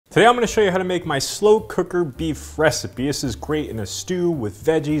Today I'm going to show you how to make my slow cooker beef recipe. This is great in a stew, with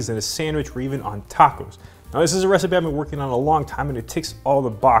veggies, in a sandwich, or even on tacos. Now this is a recipe I've been working on a long time and it ticks all the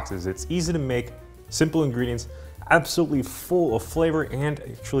boxes. It's easy to make, simple ingredients, absolutely full of flavor, and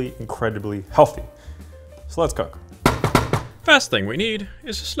actually incredibly healthy. So let's cook. First thing we need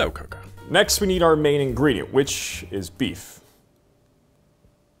is a slow cooker. Next we need our main ingredient, which is beef.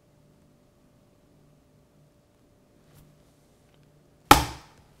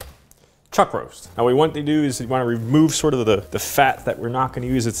 Chuck roast. Now what we want to do is we want to remove sort of the fat that we're not going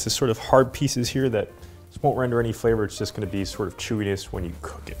to use. It's this sort of hard pieces here that just won't render any flavor. It's just going to be sort of chewiness when you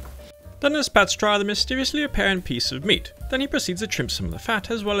cook it. Then dispatch dry the mysteriously apparent piece of meat. Then he proceeds to trim some of the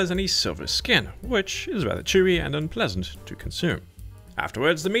fat as well as any silver skin, which is rather chewy and unpleasant to consume.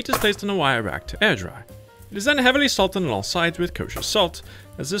 Afterwards, the meat is placed on a wire rack to air dry. It is then heavily salted on all sides with kosher salt,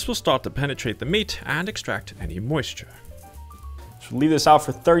 as this will start to penetrate the meat and extract any moisture. So leave this out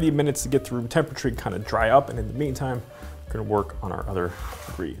for 30 minutes to get to room temperature and kind of dry up, and in the meantime, we're going to work on our other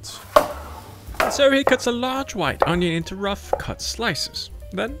ingredients. So he cuts a large white onion into rough cut slices,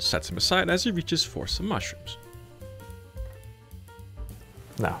 then sets him aside as he reaches for some mushrooms.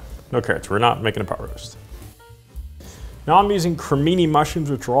 No carrots, we're not making a pot roast. Now I'm using cremini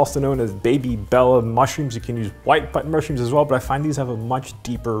mushrooms, which are also known as baby bella mushrooms. You can use white button mushrooms as well, but I find these have a much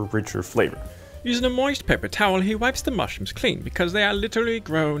deeper, richer flavor. Using a moist paper towel, he wipes the mushrooms clean because they are literally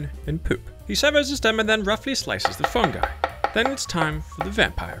grown in poop. He severs the stem and then roughly slices the fungi. Then it's time for the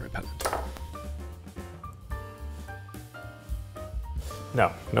vampire repellent.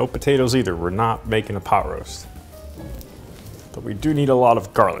 No potatoes either. We're not making a pot roast. But we do need a lot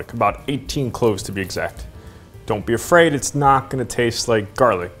of garlic, about 18 cloves to be exact. Don't be afraid, it's not going to taste like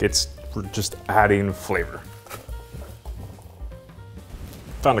garlic. We're just adding flavor.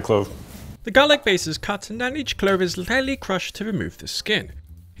 Found a clove. The garlic base is cut and then each clove is lightly crushed to remove the skin.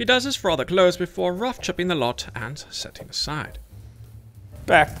 He does this for all the cloves before rough chopping the lot and setting aside.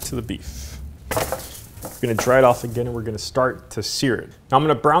 Back to the beef. We're going to dry it off again and we're going to start to sear it. Now I'm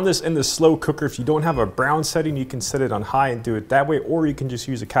going to brown this in the slow cooker. If you don't have a brown setting, you can set it on high and do it that way, or you can just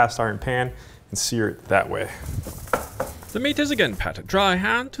use a cast iron pan and sear it that way. The meat is again patted dry,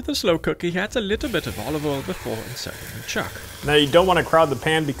 and to the slow cooker he adds a little bit of olive oil before inserting the chuck. Now you don't want to crowd the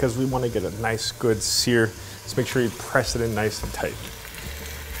pan because we want to get a nice good sear. Just make sure you press it in nice and tight.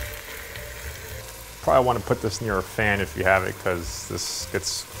 Probably want to put this near a fan if you have it, because this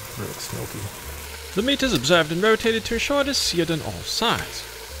gets really smoky. The meat is observed and rotated to ensure it is seared on all sides.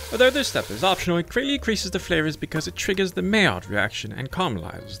 Although this step is optional, it greatly increases the flavors because it triggers the Maillard reaction and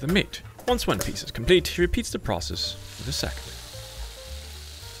caramelizes the meat. Once one piece is complete, he repeats the process for the second.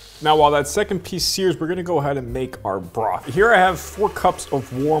 Now while that second piece sears, we're going to go ahead and make our broth. Here I have 4 cups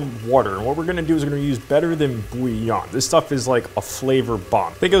of warm water, and what we're going to do is we're going to use better than bouillon. This stuff is like a flavor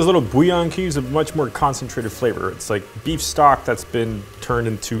bomb. Think of those little bouillon cubes, a much more concentrated flavor. It's like beef stock that's been turned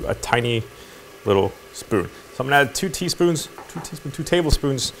into a tiny little spoon. So I'm going to add 2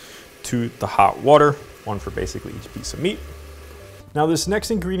 tablespoons to the hot water, one for basically each piece of meat. Now this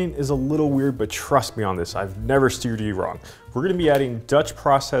next ingredient is a little weird, but trust me on this, I've never steered you wrong. We're gonna be adding Dutch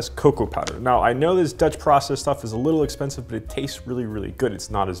processed cocoa powder. Now I know this Dutch processed stuff is a little expensive, but it tastes really, really good. It's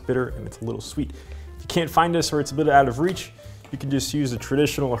not as bitter and it's a little sweet. If you can't find this or it's a bit out of reach, you can just use the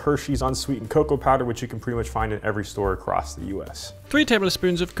traditional Hershey's unsweetened cocoa powder, which you can pretty much find in every store across the US. 3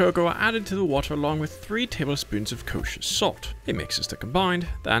 tablespoons of cocoa are added to the water along with 3 tablespoons of kosher salt. He mixes the combined,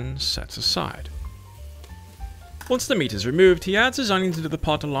 then sets aside. Once the meat is removed, he adds his onions into the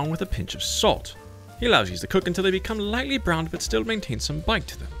pot along with a pinch of salt. He allows these to cook until they become lightly browned but still maintain some bite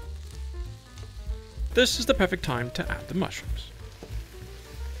to them. This is the perfect time to add the mushrooms.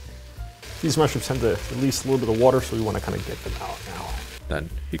 These mushrooms tend to release a little bit of water, so we want to kind of get them out now. Then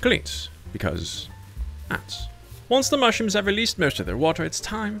he cleans, because ants. Once the mushrooms have released most of their water, it's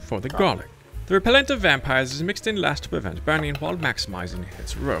time for the garlic. The repellent of vampires is mixed in last to prevent burning while maximizing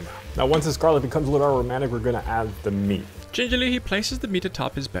its aroma. Now once this garlic becomes a little aromatic, we're going to add the meat. Gingerly, he places the meat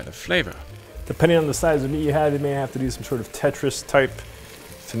atop his bed of flavor. Depending on the size of meat you have, you may have to do some sort of Tetris type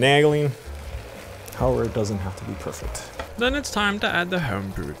finagling. However, it doesn't have to be perfect. Then it's time to add the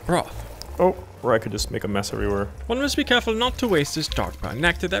home-brewed broth. Oh, or I could just make a mess everywhere. One must be careful not to waste this dark brown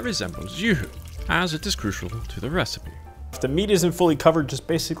nectar that resembles yoo-hoo, as it is crucial to the recipe. If the meat isn't fully covered, just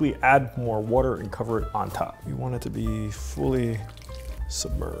basically add more water and cover it on top. You want it to be fully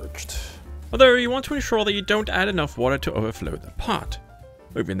submerged. Although you want to ensure that you don't add enough water to overflow the pot.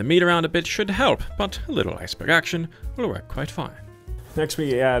 Moving the meat around a bit should help, but a little iceberg action will work quite fine. Next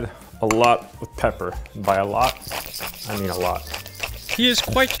we add a lot of pepper. And by a lot, I mean a lot. He is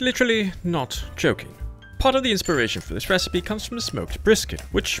quite literally not joking. Part of the inspiration for this recipe comes from the smoked brisket,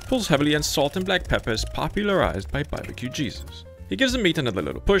 which pulls heavily on salt and black peppers popularized by barbecue Jesus. He gives the meat another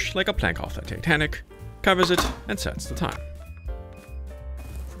little push like a plank off the Titanic, covers it, and sets the time.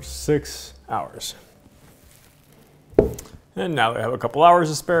 For 6 hours. And now that I have a couple hours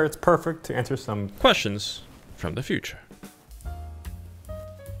to spare, it's perfect to answer some questions from the future.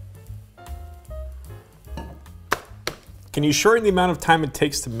 Can you shorten the amount of time it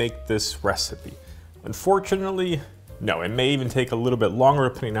takes to make this recipe? Unfortunately, no. It may even take a little bit longer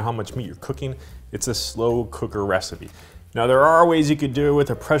depending on how much meat you're cooking. It's a slow cooker recipe. Now there are ways you could do it with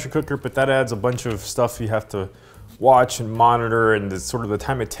a pressure cooker, but that adds a bunch of stuff you have to watch and monitor, and sort of the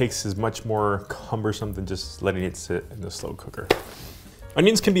time it takes is much more cumbersome than just letting it sit in the slow cooker.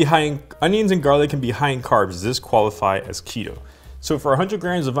 Onions and garlic can be high in carbs. Does this qualify as keto? So for 100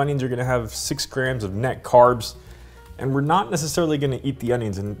 grams of onions, you're gonna have 6 grams of net carbs, and we're not necessarily gonna eat the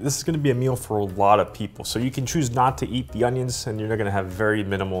onions, and this is gonna be a meal for a lot of people. So you can choose not to eat the onions, and you're not gonna have very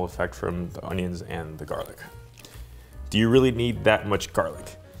minimal effect from the onions and the garlic. Do you really need that much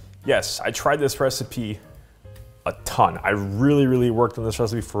garlic? Yes, I tried this recipe a ton. I really worked on this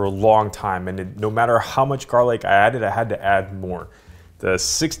recipe for a long time, and no matter how much garlic I added, I had to add more. The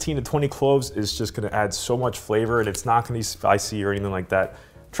 16 to 20 cloves is just gonna add so much flavor, and it's not gonna be spicy or anything like that.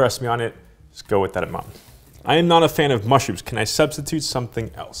 Trust me on it, just go with that amount. I am not a fan of mushrooms. Can I substitute something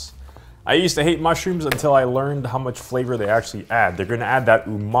else? I used to hate mushrooms until I learned how much flavor they actually add. They're gonna add that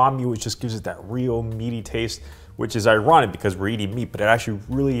umami, which just gives it that real meaty taste, which is ironic because we're eating meat, but it actually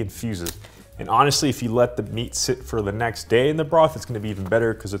really infuses. And honestly, if you let the meat sit for the next day in the broth, it's gonna be even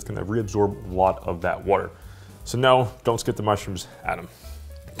better because it's gonna reabsorb a lot of that water. So no, don't skip the mushrooms, add them.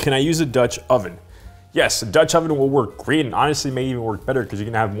 Can I use a Dutch oven? Yes, a Dutch oven will work great, and honestly may even work better because you're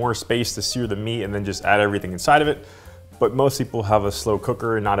gonna have more space to sear the meat and then just add everything inside of it. But most people have a slow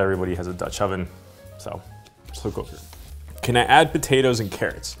cooker, and not everybody has a Dutch oven, so slow cooker. Can I add potatoes and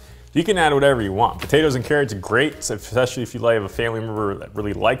carrots? You can add whatever you want. Potatoes and carrots are great, especially if you have a family member that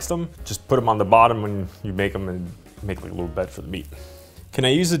really likes them. Just put them on the bottom when you make them and make like a little bed for the meat. Can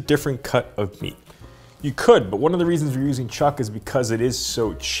I use a different cut of meat? You could, but one of the reasons we're using chuck is because it is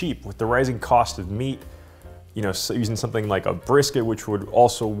so cheap. With the rising cost of meat, you know, so using something like a brisket, which would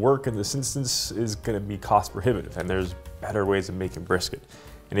also work in this instance, is gonna be cost prohibitive, and there's better ways of making brisket.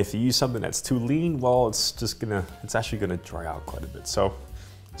 And if you use something that's too lean, well, it's actually gonna dry out quite a bit. So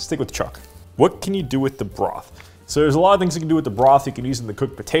stick with chuck. What can you do with the broth? So there's a lot of things you can do with the broth. You can use them to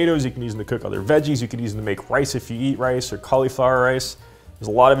cook potatoes, you can use them to cook other veggies, you can use them to make rice if you eat rice, or cauliflower rice. There's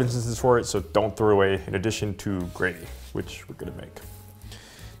a lot of instances for it, so don't throw away, in addition to gravy, which we're gonna make.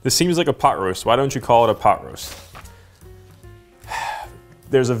 This seems like a pot roast. Why don't you call it a pot roast?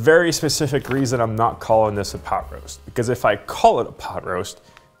 There's a very specific reason I'm not calling this a pot roast, because if I call it a pot roast,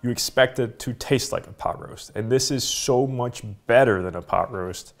 you expect it to taste like a pot roast. And this is so much better than a pot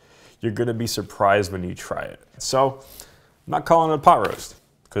roast. You're gonna be surprised when you try it. So I'm not calling it a pot roast,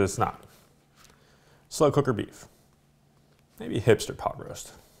 because it's not. Slow cooker beef. Maybe hipster pot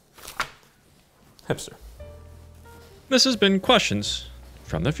roast. Hipster. This has been Questions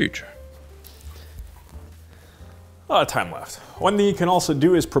from the Future. A lot of time left. One thing you can also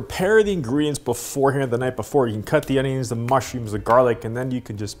do is prepare the ingredients beforehand, the night before. You can cut the onions, the mushrooms, the garlic, and then you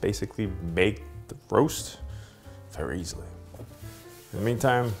can just basically make the roast very easily. In the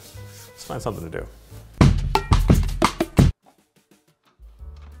meantime, let's find something to do.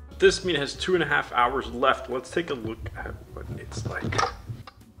 This meat has 2.5 hours left. Let's take a look at what it's like. It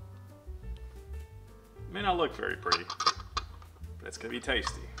may not look very pretty, but it's gonna be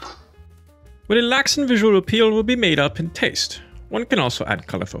tasty. What it lacks in visual appeal will be made up in taste. One can also add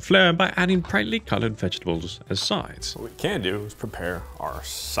colorful flair by adding brightly colored vegetables as sides. What we can do is prepare our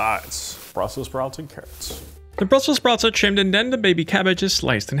sides. Brussels sprouts and carrots. The Brussels sprouts are trimmed, and then the baby cabbage is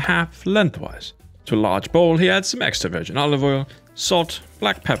sliced in half lengthwise. To a large bowl, he adds some extra virgin olive oil, salt,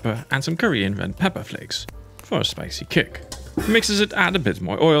 black pepper, and some Korean red pepper flakes for a spicy kick. He mixes it, add a bit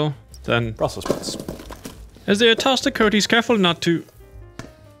more oil, then Brussels sprouts. As they are tossed to coat, he's careful not to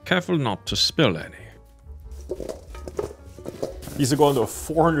spill any. These will go into a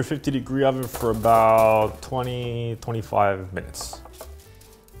 450-degree oven for about 20-25 minutes.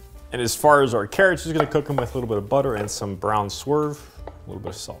 And as far as our carrots, he's gonna cook them with a little bit of butter and some brown swerve, a little bit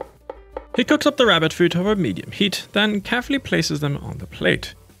of salt. He cooks up the rabbit food over medium heat, then carefully places them on the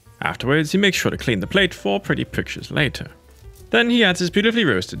plate. Afterwards, he makes sure to clean the plate for pretty pictures later. Then he adds his beautifully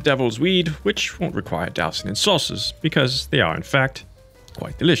roasted devil's weed, which won't require dousing in sauces, because they are in fact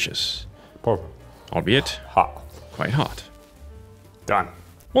quite delicious. Perfect. Albeit Hot. quite hot. Done.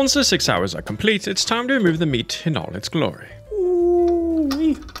 Once the 6 hours are complete, it's time to remove the meat in all its glory.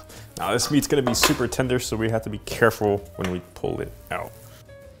 Ooh-wee. Now this meat's gonna be super tender, so we have to be careful when we pull it out.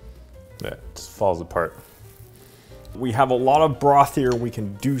 Yeah, it just falls apart. We have a lot of broth here, we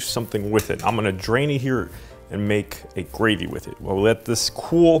can do something with it. I'm gonna drain it here and make a gravy with it. We'll let this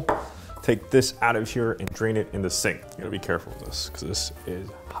cool, take this out of here and drain it in the sink. You gotta be careful with this, because this is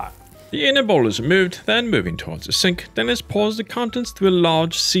hot. The inner bowl is removed, then moving towards the sink, Dennis pours the contents through a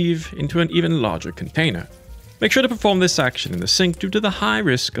large sieve into an even larger container. Make sure to perform this action in the sink due to the high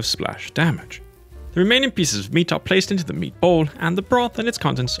risk of splash damage. The remaining pieces of meat are placed into the meat bowl, and the broth and its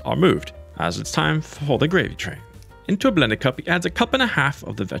contents are moved, as it's time for the gravy train. Into a blended cup, he adds 1.5 cups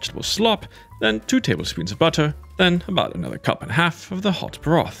of the vegetable slop, then 2 tablespoons of butter, then about another 1.5 cups of the hot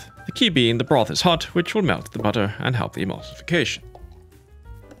broth. The key being the broth is hot, which will melt the butter and help the emulsification.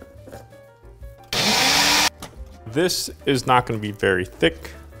 This is not gonna be very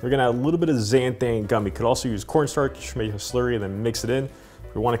thick. We're gonna add a little bit of xanthan gum. You could also use cornstarch, make a slurry, and then mix it in.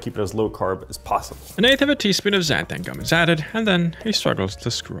 We wanna keep it as low carb as possible. 1/8 teaspoon of xanthan gum is added, and then he struggles to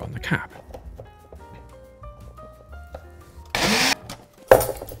screw on the cap.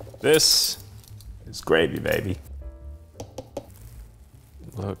 This is gravy, baby.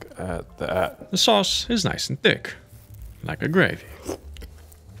 Look at that. The sauce is nice and thick, like a gravy.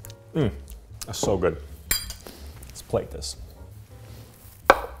 That's so good. Let's plate this.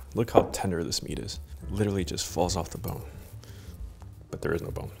 Look how tender this meat is. It literally just falls off the bone. But there is no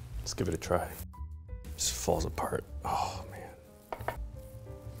bone. Let's give it a try. It just falls apart. Oh, man.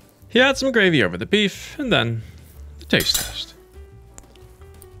 He adds some gravy over the beef, and then the taste test.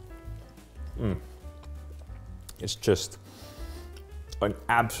 It's just an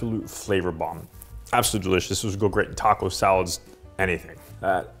absolute flavor bomb. Absolutely delicious. This would go great in tacos, salads, anything.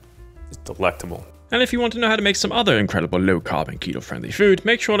 That is delectable. And if you want to know how to make some other incredible low-carb and keto-friendly food,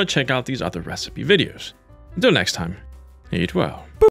 make sure to check out these other recipe videos. Until next time, eat well.